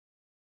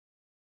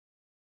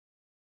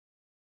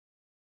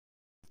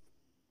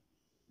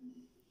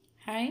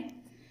Hi,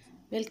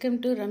 welcome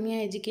to Ramya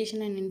Education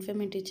and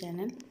Informative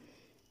Channel.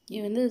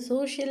 இது வந்து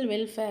social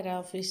welfare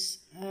office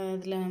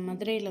அதில்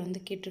மதுரையில் வந்து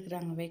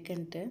கேட்டிருக்குறாங்க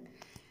வேக்கண்ட்டு.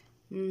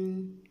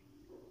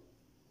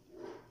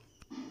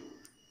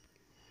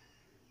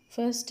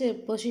 ஃபர்ஸ்ட்டு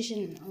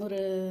பொசிஷன்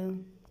ஒரு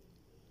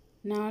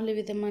 4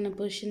 விதமான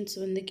பொசிஷன்ஸ்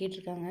வந்து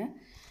கேட்டிருக்காங்க.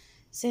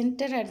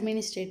 சென்டர்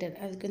அட்மினிஸ்ட்ரேட்டர்,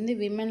 அதுக்கு வந்து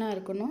விமனாக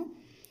இருக்கணும்,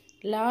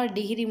 லா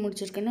டிகிரி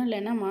முடிச்சிருக்கணும்,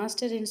 இல்லைன்னா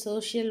மாஸ்டர் இன்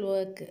சோஷியல்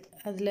ஒர்க்,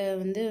 அதில்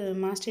வந்து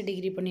மாஸ்டர்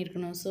டிகிரி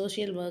பண்ணியிருக்கணும்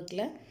சோஷியல்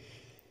ஒர்க்கில்,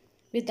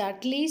 with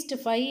at least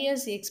 5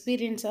 years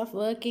experience of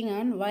working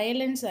on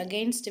violence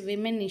against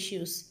women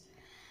issues.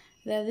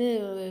 அதாவது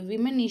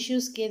விமென்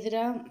இஷ்யூஸ்க்கு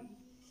எதிராக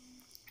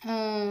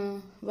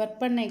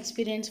ஒர்க் பண்ண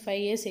எக்ஸ்பீரியன்ஸ்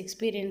 5 years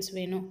எக்ஸ்பீரியன்ஸ்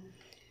வேணும்.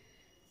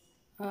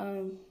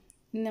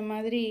 இந்த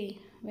மாதிரி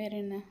வேறு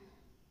என்ன,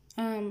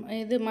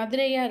 இது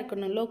மதுரையாக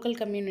இருக்கணும், லோக்கல்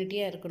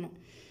கம்யூனிட்டியாக இருக்கணும்.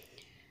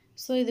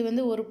 ஸோ இது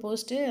வந்து ஒரு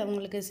போஸ்ட்டு,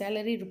 அவங்களுக்கு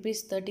salary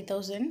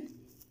 ₹30,000.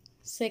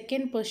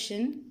 Second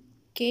position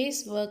case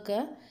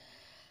worker,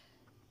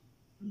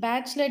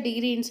 bachelor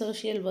degree in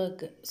social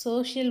work,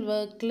 social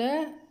ஒர்க்கில்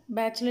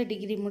பேச்சுலர்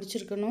டிகிரி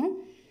முடிச்சிருக்கணும்.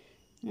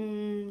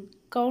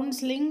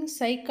 Counselling,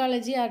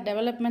 psychology R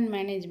development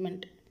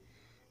management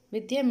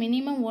with A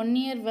minimum 1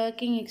 year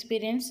working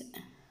experience,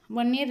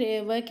 1 year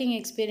working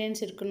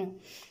experience இருக்கணும்.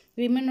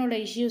 விமனோட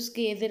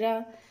இஷ்யூஸ்க்கு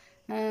எதிராக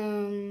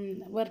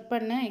ஒர்க்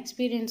பண்ண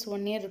எக்ஸ்பீரியன்ஸ்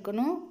 1 year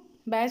இருக்கணும்.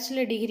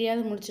 Bachelor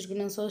டிகிரியாவது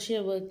முடிச்சிருக்கணும்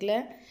social ஒர்க்கில்,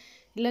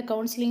 இல்லை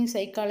counselling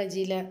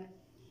சைக்காலஜியில்,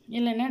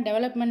 இல்லைன்னா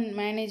டெவலப்மெண்ட்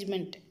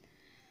மேனேஜ்மெண்ட்,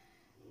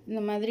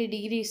 இந்த மாதிரி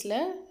டிகிரிஸில்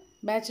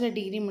பேச்சுலர்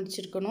டிகிரி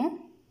முடிச்சிருக்கணும்.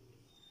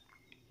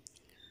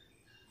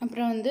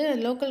 அப்புறம் வந்து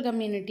லோக்கல்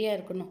கம்யூனிட்டியாக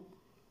இருக்கணும்.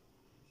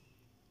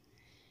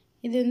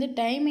 இது வந்து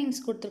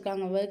டைமிங்ஸ்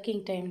கொடுத்துருக்காங்க,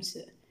 ஒர்க்கிங்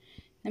டைம்ஸு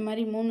இந்த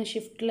மாதிரி 3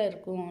 ஷிஃப்ட்டில்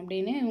இருக்கும்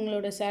அப்படின்னு.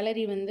 இவங்களோட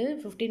சேலரி வந்து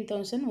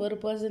 15,000. ஒரு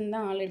பர்சன்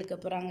தான் ஆள் எடுக்க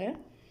போகிறாங்க.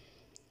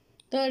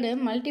 Third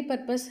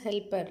multipurpose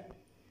helper,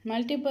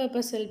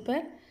 multipurpose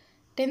helper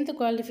 10th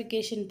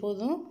qualification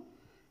போதும்.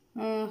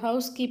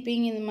 ஹவுஸ்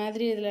கீப்பிங் இந்த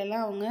மாதிரி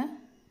இதிலலாம் அவங்க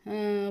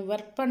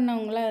ஒர்க்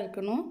பண்ணவங்களாக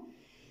இருக்கணும்.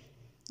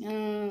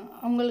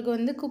 அவங்களுக்கு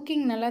வந்து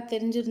குக்கிங் நல்லா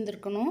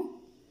தெரிஞ்சிருந்துருக்கணும்.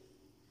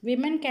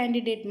 விமன்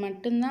கேண்டிடேட்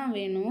மட்டும்தான்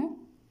வேணும்.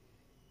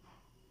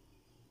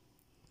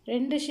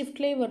 2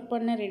 ஷிஃப்ட்லேயும் ஒர்க்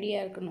பண்ண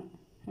ரெடியாக இருக்கணும்.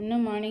 ஒன்று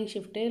மார்னிங்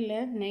ஷிஃப்ட்டு, இல்லை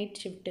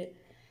நைட் ஷிஃப்ட்டு,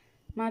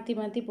 மாற்றி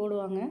மாற்றி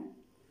போடுவாங்க.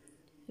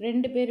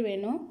 2 பேர்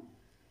வேணும்.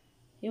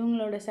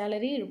 இவங்களோட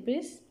சேலரி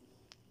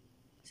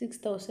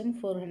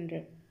 ₹6,400.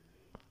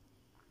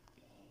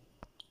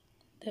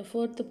 த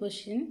fourth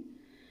position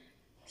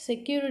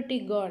security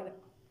guard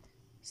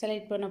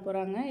select பண்ண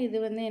போகிறாங்க. இது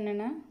வந்து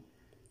என்னென்னா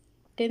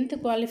 10th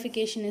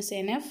qualification is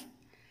enough,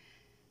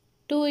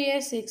 2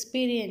 years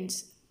experience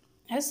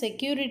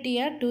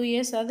செக்யூரிட்டியாக 2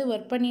 years அது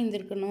ஒர்க் பண்ணி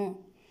இருந்திருக்கணும்.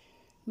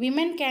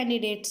 விமென்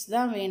கேண்டிடேட்ஸ்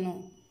தான்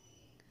வேணும்.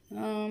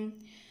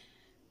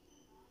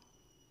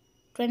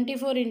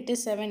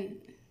 24/7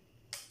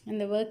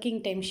 அந்த ஒர்க்கிங்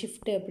டைம்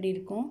ஷிஃப்ட்டு அப்படி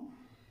இருக்கும்.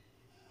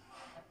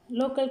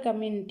 லோக்கல்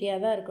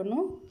கம்யூனிட்டியாக தான்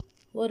இருக்கணும்.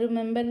 ஒரு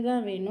மெம்பர்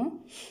தான் வேணும்.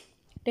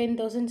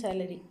 10,000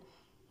 சேலரி.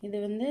 இது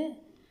வந்து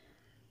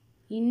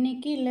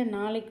இன்றைக்கி இல்லை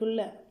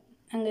நாளைக்குள்ளே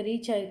அங்கே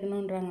ரீச்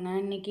ஆகிக்கணுன்றாங்க.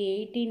 நான் இன்றைக்கி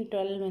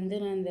 18/12 வந்து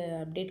நான் இந்த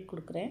அப்டேட்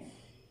கொடுக்குறேன்.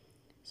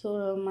 ஸோ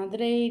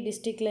மதுரை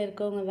டிஸ்ட்ரிக்டில்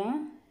இருக்கவங்க தான்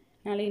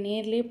நாளைக்கு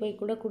நேர்லேயே போய்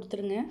கூட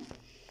கொடுத்துருங்க.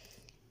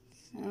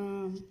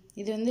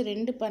 இது வந்து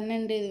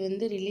 2/12 இது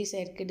வந்து ரிலீஸ்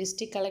ஆகிருக்கு.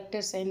 டிஸ்ட்ரிக்ட்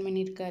கலெக்டர் சைன்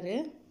பண்ணியிருக்காரு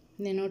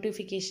இந்த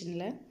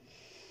நோட்டிஃபிகேஷனில்.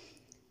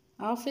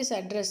 Office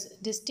address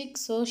district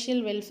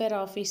social welfare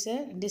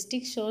officer,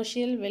 district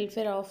social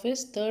welfare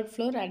office, 3rd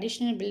floor,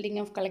 additional building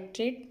of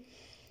collectorate,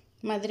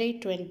 Madurai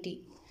 20.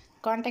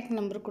 Contact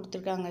number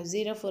கொடுத்துருக்காங்க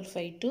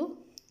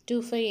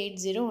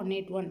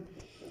 04522580-181.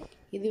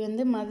 இது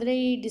வந்து மதுரை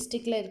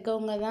டிஸ்ட்ரிக்டில்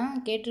இருக்கவங்க தான்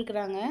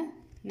கேட்டிருக்குறாங்க.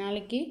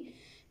 நாளைக்கு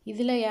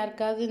இதில்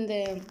யாருக்காவது இந்த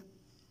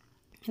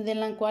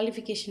இதெல்லாம்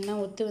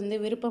குவாலிஃபிகேஷன்லாம் ஒத்து வந்து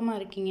விருப்பமாக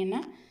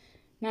இருக்கீங்கன்னா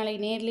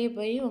நாளைக்கு நேர்லேயே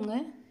போய்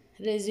உங்கள்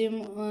ரெஸ்யூம்,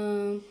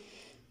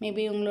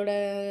 மேபி உங்களோட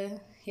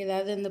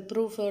ஏதாவது இந்த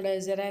ப்ரூஃபோட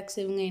ஜெராக்ஸ்,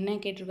 இவங்க என்ன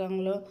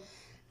கேட்டிருக்காங்களோ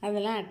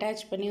அதெல்லாம்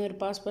அட்டாச் பண்ணி ஒரு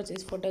பாஸ்போர்ட்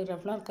சைஸ்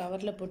ஃபோட்டோகிராஃப்லாம் ஒரு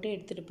கவரில் போட்டு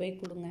எடுத்துகிட்டு போய்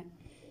கொடுங்க.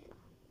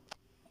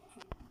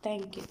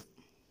 தேங்க்யூ.